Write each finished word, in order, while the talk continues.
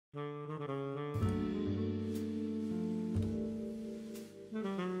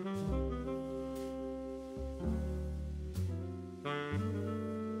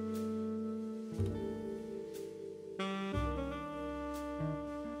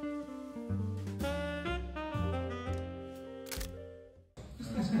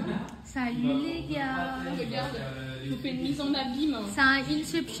Salut les gars. Regarde, je vous fais une mise en abîme. C'est un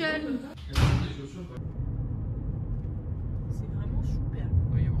Inception. C'est vraiment super.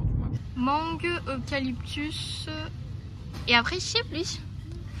 Mangue, eucalyptus. Et après, je sais plus.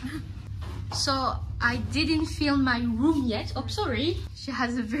 So, I didn't film my room yet. Oh, sorry. She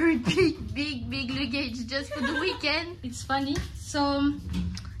has a very big luggage just for the weekend. It's funny. So,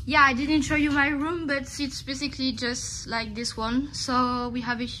 yeah, I didn't show you my room, but it's basically just like this one. So we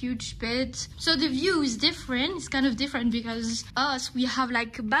have a huge bed. So the view is different. It's kind of different because we have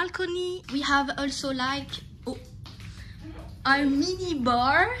like a balcony. We have also like a mini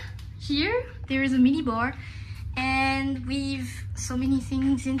bar here. There is a mini bar. And with so many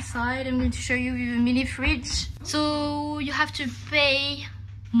things inside. I'm going to show you with a mini fridge. So you have to pay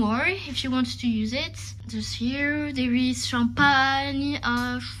more if you want to use it. Just here there is champagne,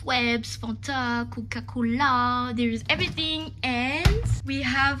 Schweppes, Fanta, Coca-Cola. There is everything. And we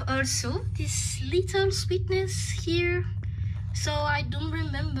have also this little sweetness here. So I don't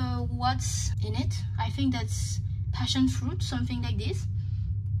remember what's in it. I think that's passion fruit, something like this.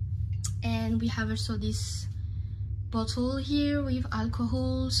 And we have also this bottle here with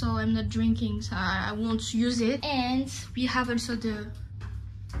alcohol, so I'm not drinking, so I won't use it. And we have also the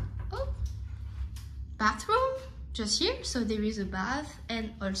bathroom just here. So there is a bath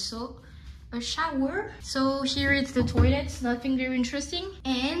and also a shower. So here it's the toilet, nothing very interesting.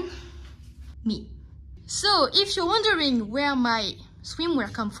 And me. So if you're wondering where my swimwear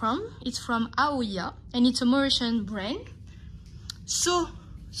come from, it's from Aoya and it's a Mauritian brand. So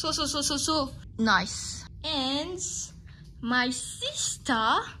nice. And my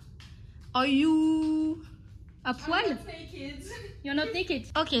sister, are you a poil? I'm not naked. You're not naked?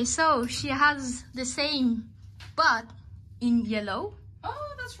 Okay, so she has the same but in yellow.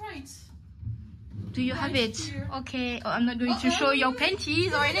 Oh, that's right. Do you have it? Here. Okay, I'm not going to show your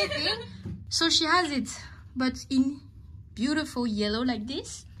panties or anything. So she has it, but in beautiful yellow like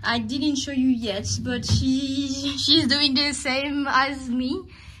this. I didn't show you yet, but she's doing the same as me.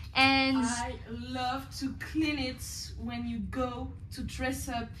 And I love to clean it when you go to dress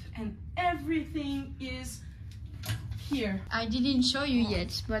up and everything is here. I didn't show you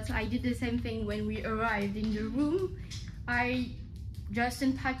yet, but I did the same thing when we arrived in the room. I just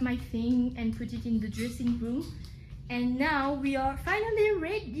unpacked my thing and put it in the dressing room. And now we are finally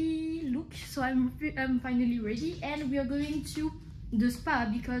ready. Look, so I'm finally ready, and we are going to the spa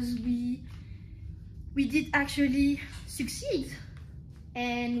because we did actually succeed.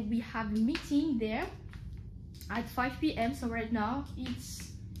 And we have a meeting there at 5 p.m. So right now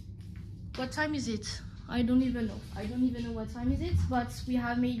it's, what time is it? I don't even know. I don't even know what time is it, but we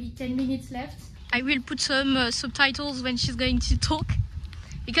have maybe 10 minutes left. I will put some subtitles when she's going to talk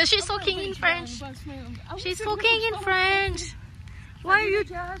because she's talking in French. She's talking in French. Why are you?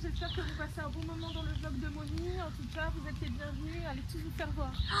 J'espère que vous passez un bon moment dans le vlog de Moni. En tout cas, vous êtes les bienvenus. Allez tous vous faire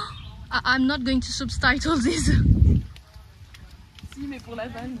voir. I'm not going to subtitle this. Si, mais pour la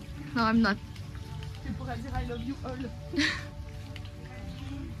vanne. No, I'm not. Tu pourras dire I love you all.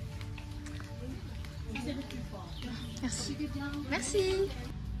 Merci. Merci.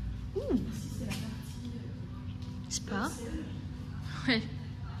 Ooh. Spa.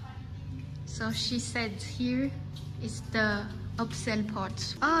 So she said here is the upsell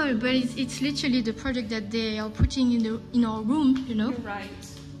part. Oh, but it's literally the product that they are putting in our room, you know. You're right.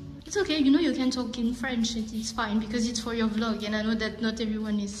 It's okay, you know, you can talk in French, it's fine because it's for your vlog, and I know that not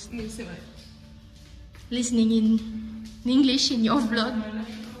everyone is listening in English in your vlog.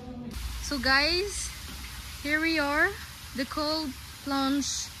 So guys, here we are, the cold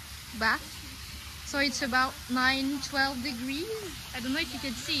plunge bath. So it's about 9-12 degrees. I don't know if you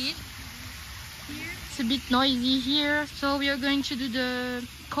can see it. Here. It's a bit noisy here, so we are going to do the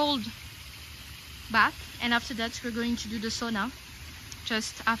cold bath, and after that we're going to do the sauna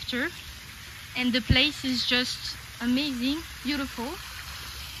just after. And the place is just amazing, beautiful,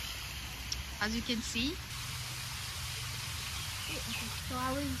 as you can see. So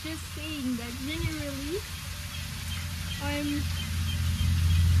I was just saying that generally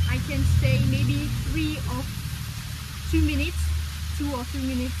I can stay maybe 2 or 3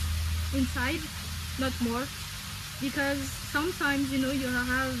 minutes inside, not more, because sometimes, you know, you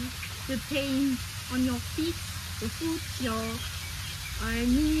have the pain on your feet, the foot, your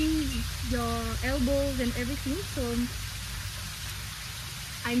knees, your elbows and everything. So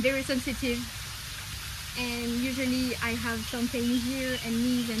I'm very sensitive, and usually I have some pain here and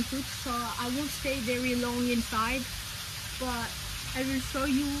knees and foot, so I won't stay very long inside, but I will show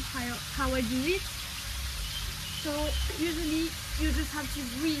you how I do it. So usually you just have to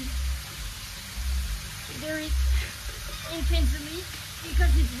breathe very intensely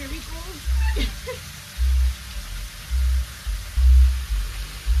because it's very cold.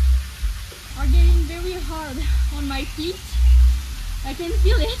 Are getting very hard on my feet. I can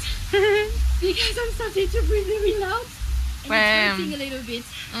feel it because I'm starting to breathe very loud and it's hurting a little bit.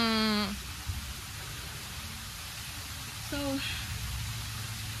 So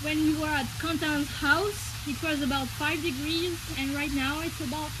when we were at Quentin's house, it was about 5 degrees, and right now it's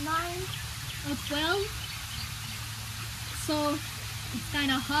about 9 or 12. So it's kind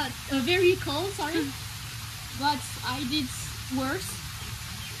of hot, very cold, sorry. But I did worse.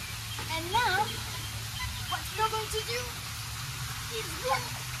 And now, what we're going to do is go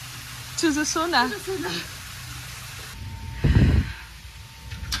to the sauna. to the sauna.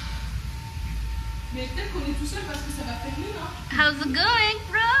 Mais peut-être qu'on est tout seul parce que ça va fermer, non? How's it going,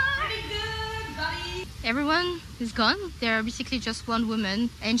 bro? Very good, buddy. Everyone is gone. There are basically just one woman,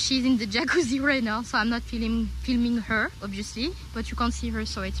 and she's in the jacuzzi right now, so I'm not filming her, obviously, but you can't see her,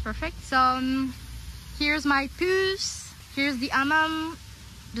 so it's perfect. So here's my puce, here's the hammam,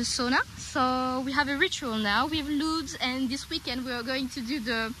 the sauna. So we have a ritual now with Ludes, and this weekend we are going to do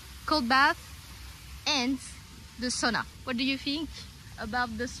the cold bath and the sauna. What do you think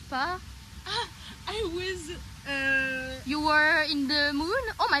about the spa? I was... You were in the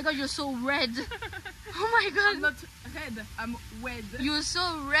moon? Oh my god, you're so red. Oh my god. I'm not red, I'm wet. You're so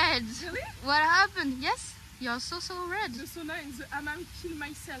red. Really? What happened? Yes, you're so red. The sauna and the hammam kill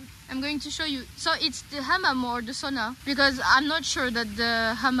myself. I'm going to show you. So it's the hammam or the sauna? Because I'm not sure that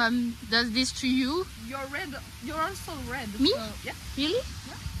the hammam does this to you. You're red, you're also red. Me? So, yeah. Really?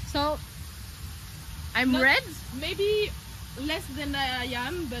 Yeah. So I'm Not- red? Maybe less than I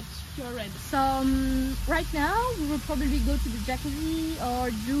am, but you're red. So right now we will probably go to the jacuzzi or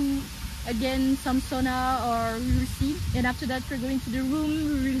do again some sauna, or we will see. And after that we're going to the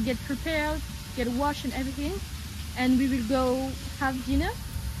room, we will get prepared, get washed and everything, and we will go have dinner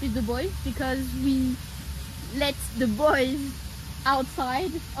with the boys because we let the boys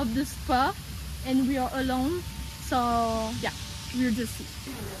outside of the spa and we are alone. So yeah, we'll just see.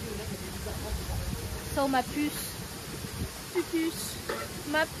 So ma puce, my puce.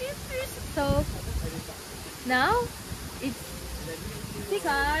 So now it's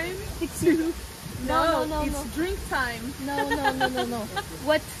time to no. It's drink time. No.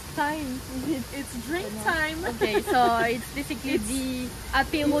 What time is it? It's drink time. Okay, so it's basically the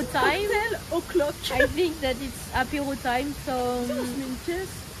apéro time. Cocktail o'clock. I think that it's apéro time. So On se met une pièce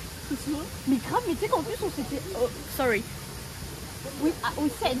ce soir. mais grave, mais tu sais qu'en plus on s'était... Oh, sorry. We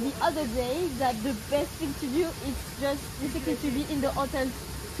said the other day that the best thing to do is just basically to be in the hotel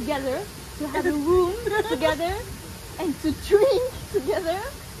together, to have a room together, and to drink together,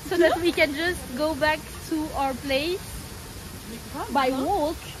 so that we can just go back to our place by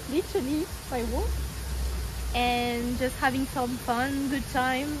walk, literally by walk, and just having some fun, good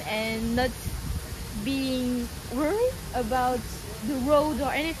time, and not being worried about the road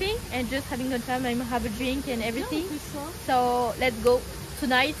or anything, and just having good time and have a drink and everything. So let's go.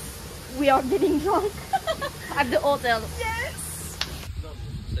 Tonight we are getting drunk at the hotel. Yes!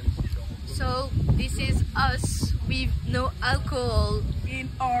 So this is us with no alcohol In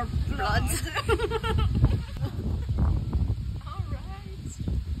our blood. Alright.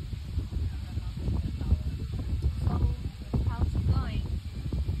 So how's it going?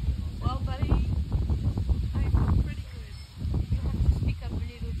 Well, buddy, I feel pretty good. You have to speak up a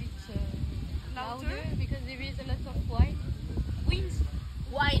little bit louder because there is a lot of wine.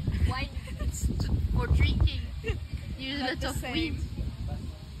 Wine for drinking. There is a Not lot the of same. wind.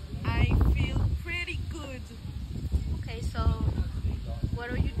 I feel pretty good. Okay, so what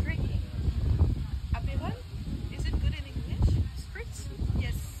are you drinking? Aperol? Is it good in English? Spritz?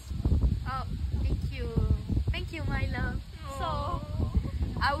 Yes. Oh, thank you, my love. So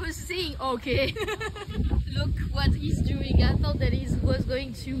I was saying, okay, look what he's doing. I thought that he was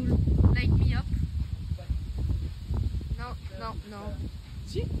going to light me up. No.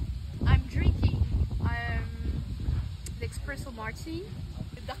 Si? I'm drinking l'espresso martini.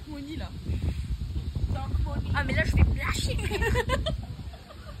 Le Dark Money là. Dark Money. Ah mais là je vais blushing.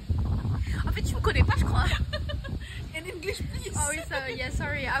 En fait tu me connais pas je crois. In English, please. Oh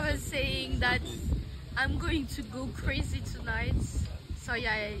sorry. I was saying that I'm going to go crazy tonight. So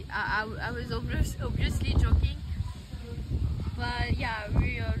yeah, I was obviously joking. But yeah,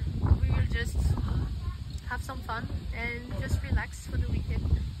 we will just have some fun and just relax for the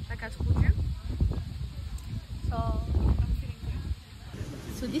weekend, like I told you. So I'm feeling good.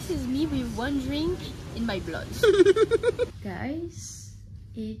 So this is me with one drink in my blood. Guys,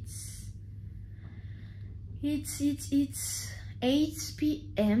 it's 8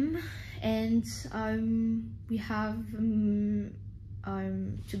 p.m. and we have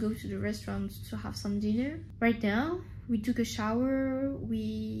to go to the restaurant to have some dinner. Right now, we took a shower,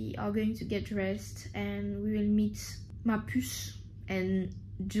 we are going to get dressed, and we will meet Ma Puce and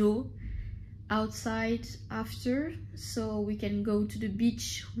Joe outside after, so we can go to the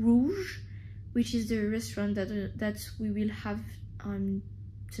Beach Rouge, which is the restaurant that we will have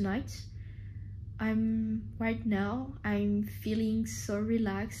tonight. Right now I'm feeling so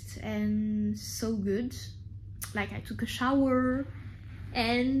relaxed and so good. Like, I took a shower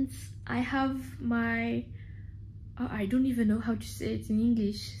and I have my I don't even know how to say it in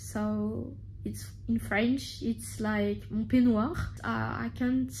English, so it's in French, it's like mon peignoir. I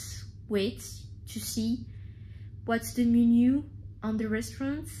can't wait to see what's the menu on the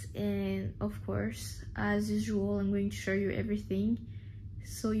restaurants, and of course, as usual, I'm going to show you everything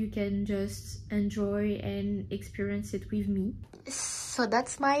so you can just enjoy and experience it with me. So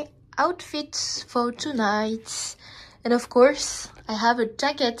that's my outfit for tonight, and of course I have a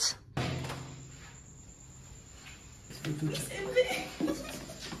jacket. Let's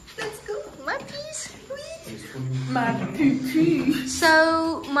go. My piece. My pupus.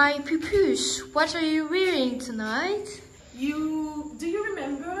 So my pupus, what are you wearing tonight? Do you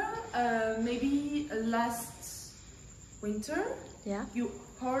remember maybe last winter? Yeah. You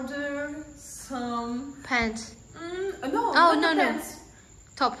ordered some Pants. no. Oh, not no. pants.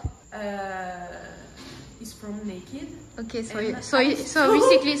 Top. It's from Naked. Okay, so And so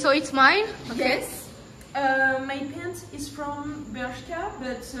basically, so it's mine. Okay. Yes. My pants is from Bershka,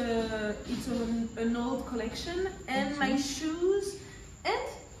 but it's an old collection, and my shoes and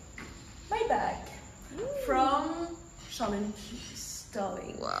my bag from Charlotte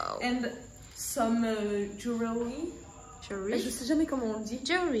Sterling. Wow. And some jewelry. Je sais jamais comment on dit.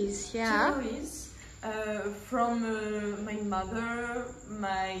 Jewelries, yeah. Jewelries from my mother,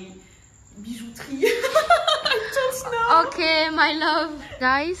 my bijouterie. I don't know. Okay, my love.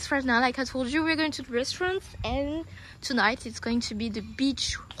 Guys, right now, like I told you, we're going to the restaurant, and tonight it's going to be the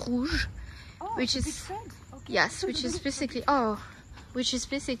Beach Rouge, which is yes, which is basically a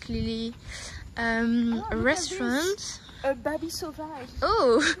restaurant. A baby sauvage.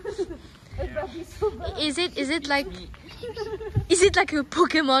 Oh. A baby sauvage. Is it like a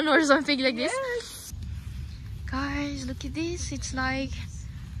Pokemon or something like this? Yes. Guys, look at this.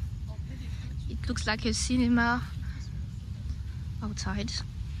 It looks like a cinema outside.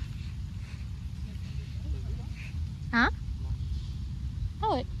 Huh?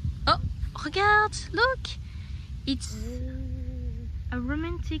 Oh wait. Oh, regarde, look. It's a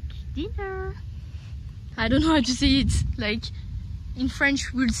romantic dinner. I don't know how to say it. Like, in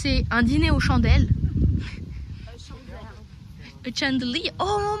French, we'll say un dîner aux chandelles. A chandelier.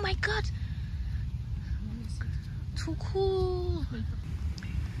 Oh my god. Too cool.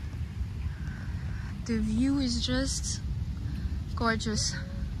 The view is just gorgeous.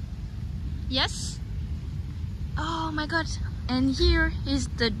 Yes? Oh my god. And here is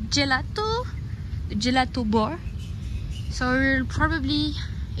the gelato bar. So we'll probably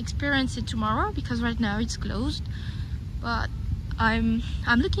experience it tomorrow because right now it's closed. But I'm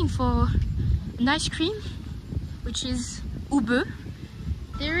looking for an ice cream, which is ube.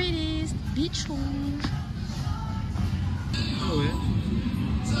 There it is, Beach Rouge.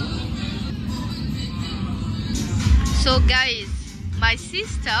 So guys, my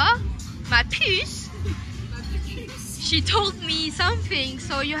sister, my puce, she told me something.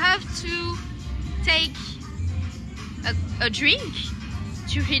 So you have to take a drink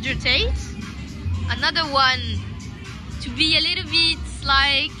to hydrate, another one to be a little bit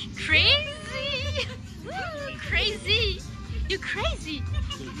like crazy. Crazy, you crazy.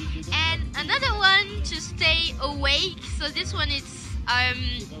 And another one to stay awake. So this one is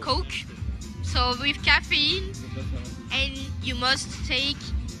Coke, so with caffeine, and you must take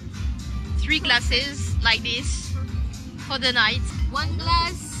 3 glasses like this for the night. 1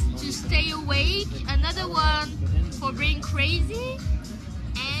 glass to stay awake, another one for being crazy,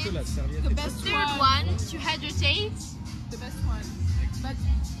 and The best third one to hydrate. The best one. But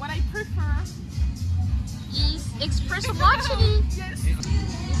what I prefer Is espresso martini. Yes.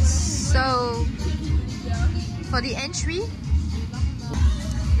 So for the entry,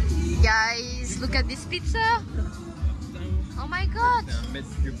 guys, look at this pizza. Oh my god.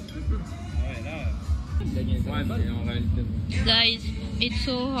 Guys, it's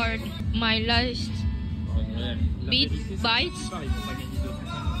so hard. My last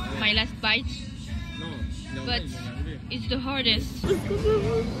bite, but it's the hardest.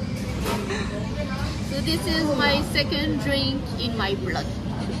 So this is my second drink in my blood.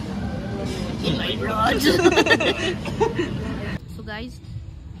 So guys,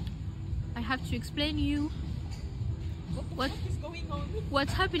 I have to explain you What is going on?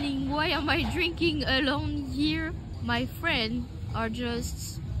 what's happening? Why am I drinking alone here? My friends are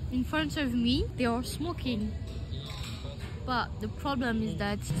just in front of me. They are smoking. But the problem is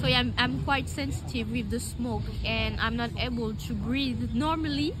that I'm quite sensitive with the smoke and I'm not able to breathe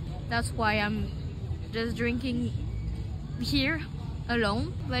normally. That's why I'm just drinking here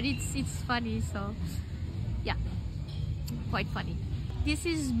alone. But it's funny, so yeah, quite funny. This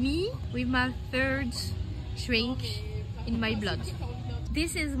is me with my third drink in my blood.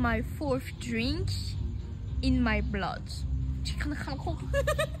 This is my fourth drink in my blood.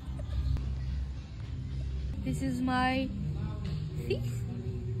 This is my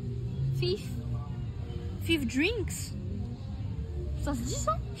fifth drinks. Ça se dit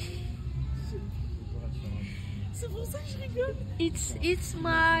ça? C'est pour ça que je rigole. It's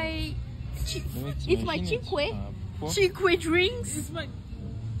my chique drinks. It's my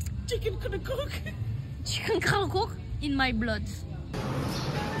chicken Chicken in my blood.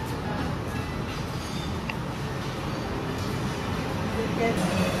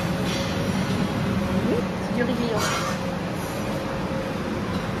 C'est du réveillon.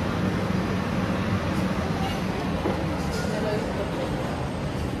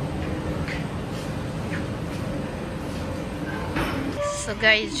 So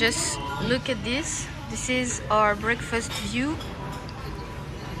guys, just look at this. This is our breakfast view.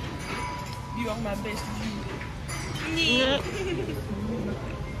 You are my best view.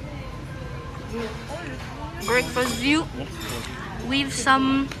 Breakfast view with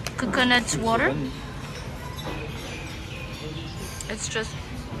some coconut water. It's just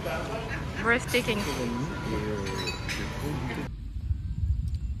breathtaking.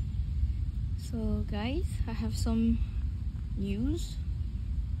 So guys, I have some news.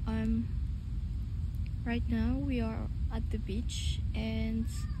 Right now we are at the beach, and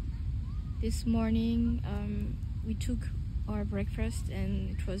this morning we took our breakfast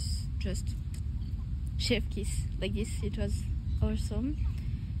and it was just chef kiss like this. It was awesome,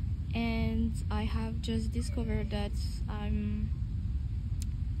 and I have just discovered that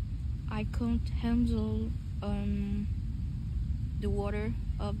I can't handle the water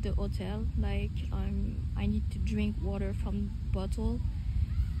of the hotel. Like I need to drink water from bottle.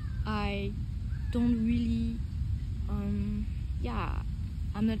 I don't really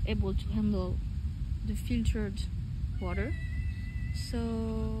I'm not able to handle the filtered water,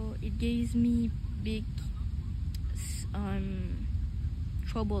 so it gives me big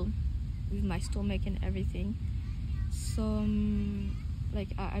trouble with my stomach and everything. So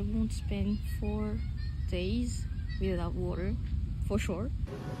like I won't spend 4 days without water for sure.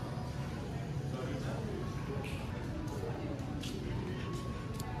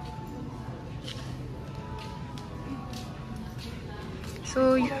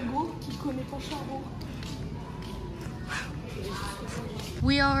 So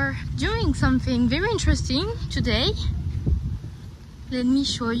we are doing something very interesting today. Let me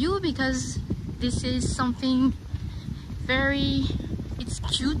show you, because this is something it's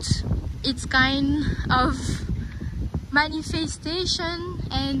cute. It's kind of manifestation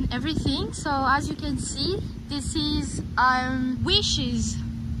and everything. So as you can see, this is wishes.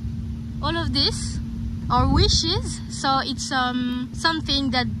 All of this are wishes. So it's something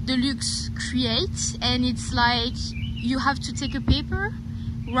that the LUX creates, and it's like you have to take a paper,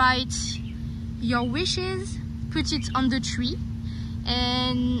 write your wishes, put it on the tree,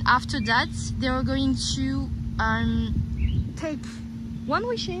 and after that they are going to take one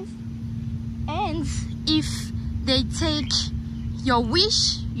wishes, and if they take your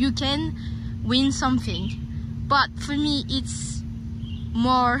wish you can win something. But for me it's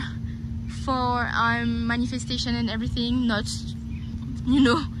more for manifestation and everything, not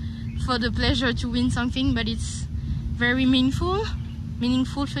for the pleasure to win something, but it's very meaningful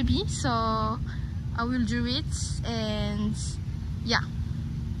for me, so I will do it. And yeah,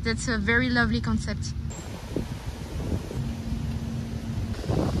 that's a very lovely concept.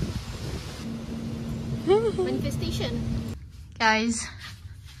 Manifestation. Guys,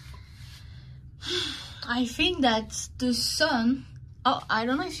 I think that the sun, I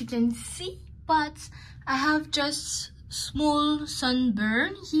don't know if you can see, but I have just small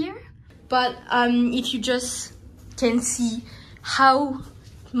sunburn here. But if you just can see how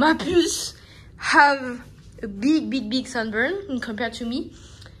my puce have a big sunburn compared to me,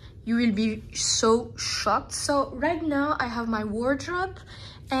 you will be so shocked. So right now I have my wardrobe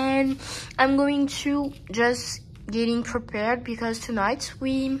and I'm going to just getting prepared, because tonight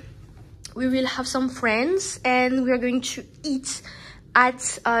we will have some friends and we are going to eat at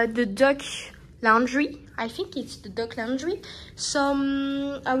the duck laundry. I think it's the duck laundry.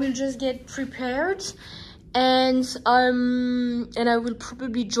 So I will just get prepared and I will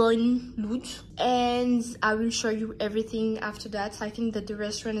probably join LUX, and I will show you everything after that. I think that the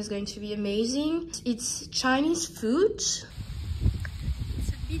restaurant is going to be amazing. It's Chinese food. It's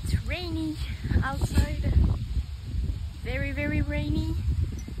a bit rainy outside, very rainy,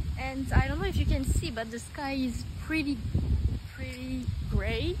 and I don't know if you can see, but the sky is pretty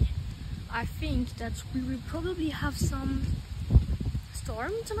gray. I think that we will probably have some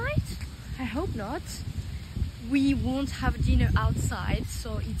storm tonight. I hope not. We won't have dinner outside,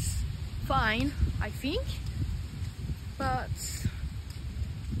 so it's fine, I think. But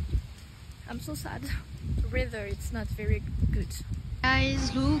I'm so sad. The weather, it's not very good.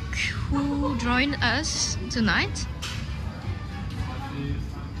 Guys, look who joined us tonight.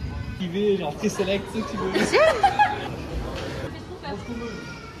 Genre préselect, tu sais que tu veux.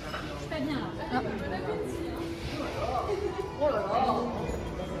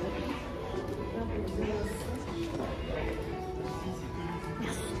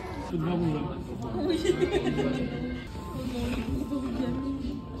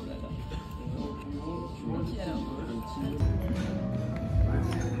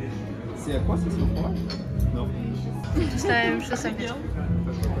 C'est à quoi ça, c'est au fromage? Non. C'est la même chose, ça fait.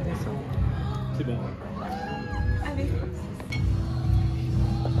 C'est bon. Allez.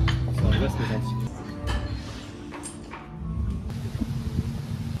 Ça en reste gentil.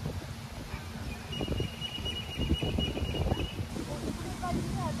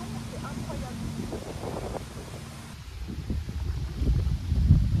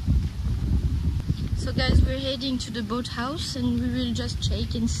 So guys, we're heading to the boathouse and we will just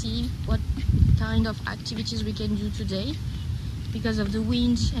check and see what kind of activities we can do today because of the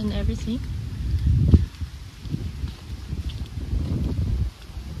wind and everything.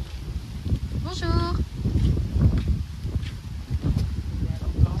 Bonjour.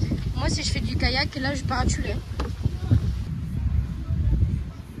 Moi si je fais du kayak, là je pars à Tulé.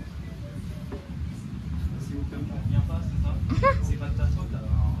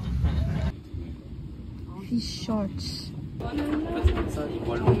 Fish shorts. Ça, ils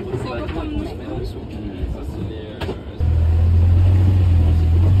voient le nombre de bateaux qui se mettent en dessous. Ça, c'est les...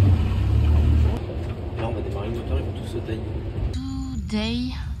 Là, on va démarrer le moteur, ils vont tous sauter.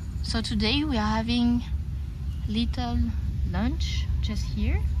 Today we are having little lunch just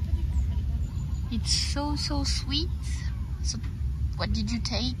here. It's so sweet. So what did you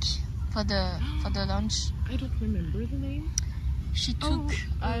take for the lunch? I don't remember the name. She took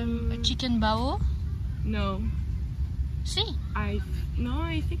a chicken bao. No. See? I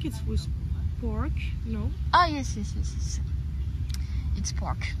think it was pork. No. Ah yes. It's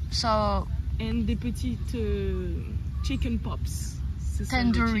pork. So And des petites chicken pops.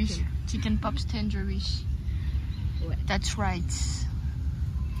 tandoori. Chicken pops tandoori. Ouais. That's right.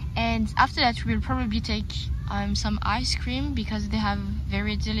 And after that we'll probably take some ice cream because they have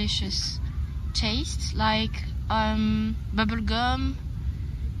very delicious taste, like bubble gum,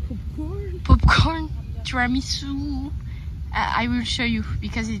 popcorn, tiramisu. I will show you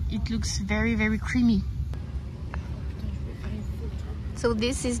because it looks very creamy. So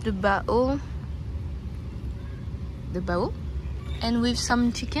this is the bao, and with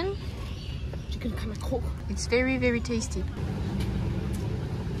some chicken. Chicken canacro. It's very tasty.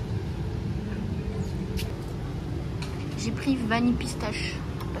 J'ai pris vanille pistache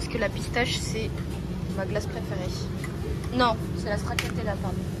parce que la pistache c'est ma glace préférée. Non, c'est la stracciatella,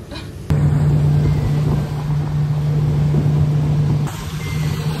 pardon.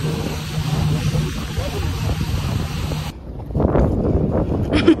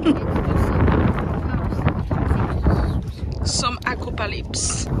 Some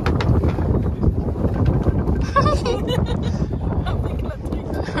apocalypse.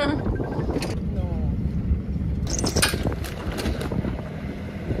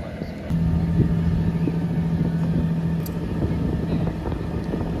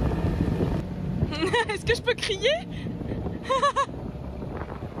 Est-ce que je peux crier?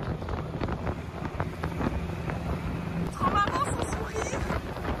 Trop marrant son sourire.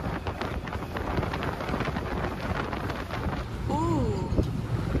 Oh.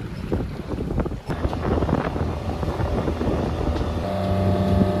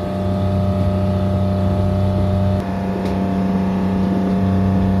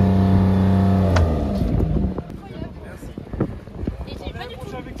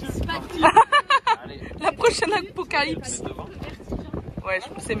 La prochaine apocalypse. Ouais,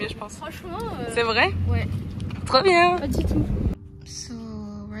 c'est mieux, je pense. Franchement, C'est vrai? ouais. Trop bien. Pas du tout. So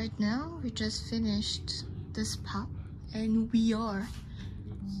right now we just finished the spa and we are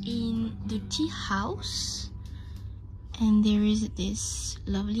in the tea house, and there is this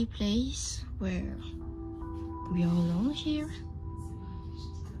lovely place where we are alone here,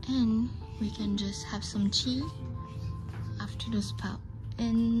 and we can just have some tea after the spa,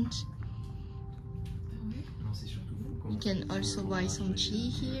 and we can also buy some tea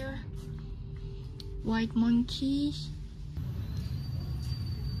here. White monkey.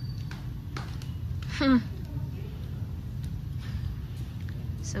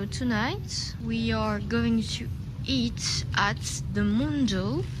 So tonight we are going to eat at the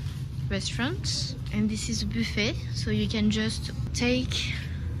Mondo restaurant, and this is a buffet, so you can just take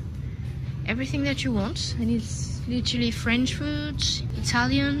everything that you want, and it's literally French food,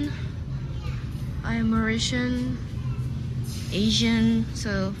 Italian, I am Mauritian, Asian,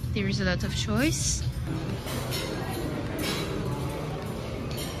 so there is a lot of choice.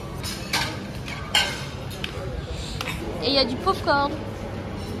 Et il y a du popcorn.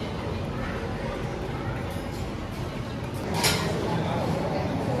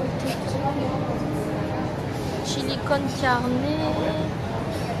 Chili con carne.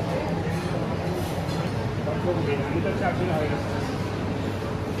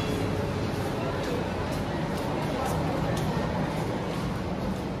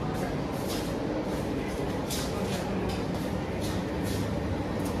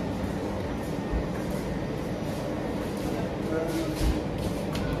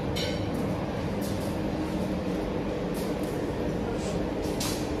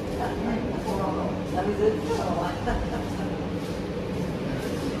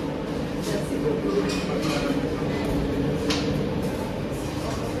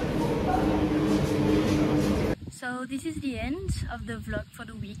 So this is the end of the vlog for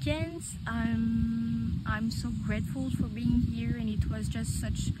the weekend. I'm so grateful for being here, and it was just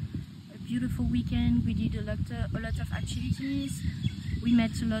such a beautiful weekend. We did a lot of activities. We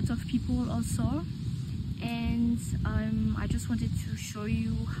met a lot of people also, and I just wanted to show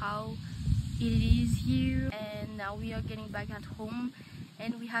you how it is here. And now we are getting back at home,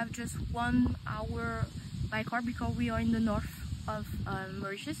 and we have just 1 hour by car because we are in the north of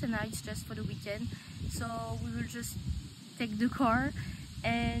Mauritius, and now it's just for the weekend. So we will just take the car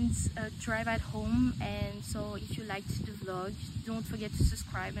and drive at home. And so if you liked the vlog, don't forget to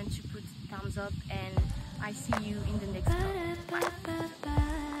subscribe and to put thumbs up, and I see you in the next vlog. Bye.